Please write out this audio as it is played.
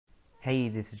Hey,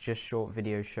 this is just a short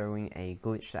video showing a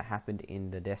glitch that happened in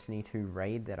the Destiny 2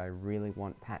 raid that I really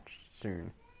want patched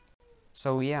soon.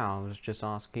 So yeah, I was just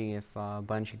asking if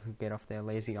Bungie could get off their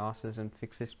lazy asses and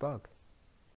fix this bug.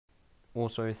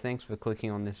 Also, thanks for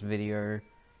clicking on this video,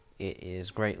 it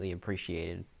is greatly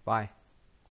appreciated. Bye.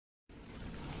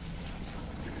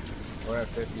 We're at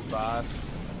 55,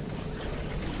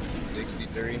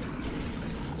 63,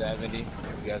 70. You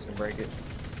guys can break it.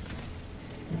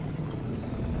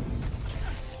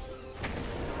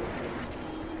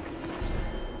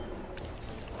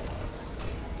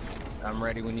 I'm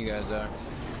ready when you guys are.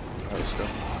 Let's go.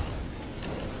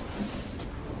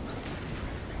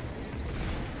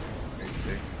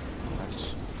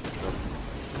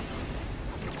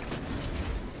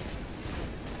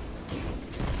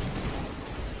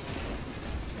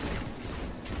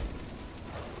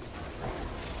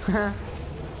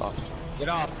 Get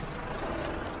off!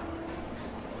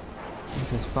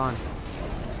 This is fun.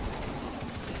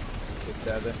 Get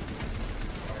tether.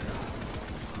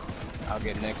 I'll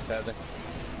get next tether.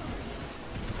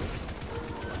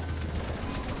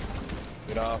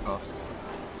 Get off.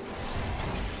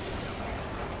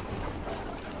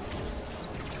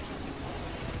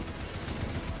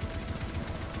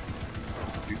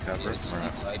 You cover it.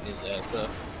 Keep lighting his ass up.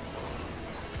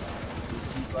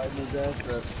 Keep lighting his ass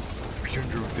up.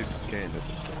 350k.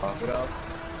 Get up.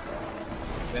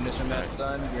 Finish him at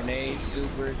sun, grenades,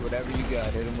 supers, whatever you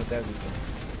got. Hit him with everything.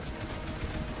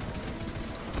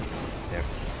 Yep.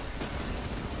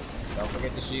 Don't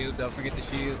forget the shield. Don't forget the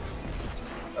shield.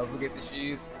 Don't forget the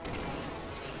shield.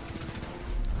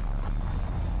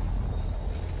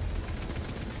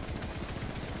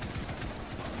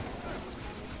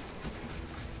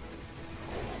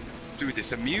 Dude,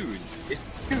 it's immune. It's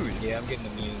immune. Yeah, I'm getting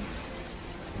immune.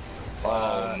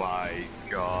 Oh my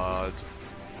god.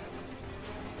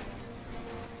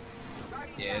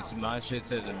 Yeah, it's my shit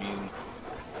says immune.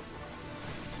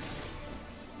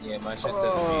 Yeah, my shit says immune.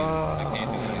 I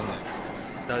can't do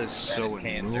anything. That is so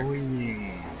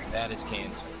annoying. That is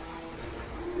cancer.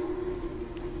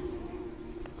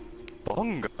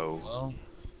 Bongo. Well,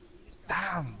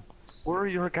 Damn. Where are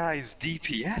your guys'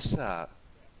 DPS at?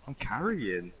 I'm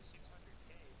carrying.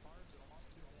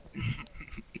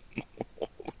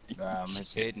 I'm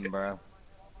just hitting, bro.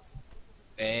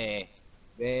 Hey,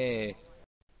 hey.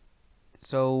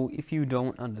 So, if you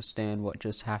don't understand what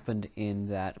just happened in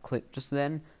that clip just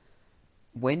then,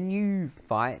 when you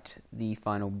fight the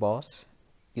final boss,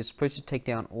 you're supposed to take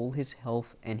down all his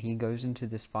health and he goes into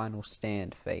this final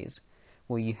stand phase,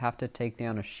 where you have to take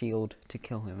down a shield to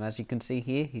kill him. As you can see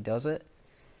here, he does it,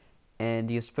 and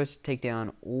you're supposed to take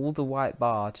down all the white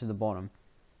bar to the bottom,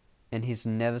 and he's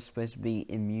never supposed to be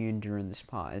immune during this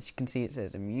part. As you can see, it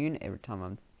says immune every time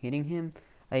I'm hitting him.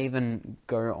 I even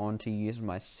go on to use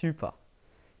my super,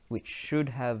 which should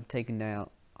have taken down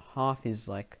half his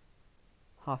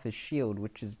shield,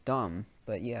 which is dumb.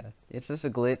 But yeah, it's just a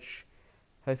glitch.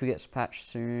 Hope it gets patched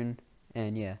soon,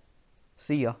 and yeah,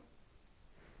 see ya.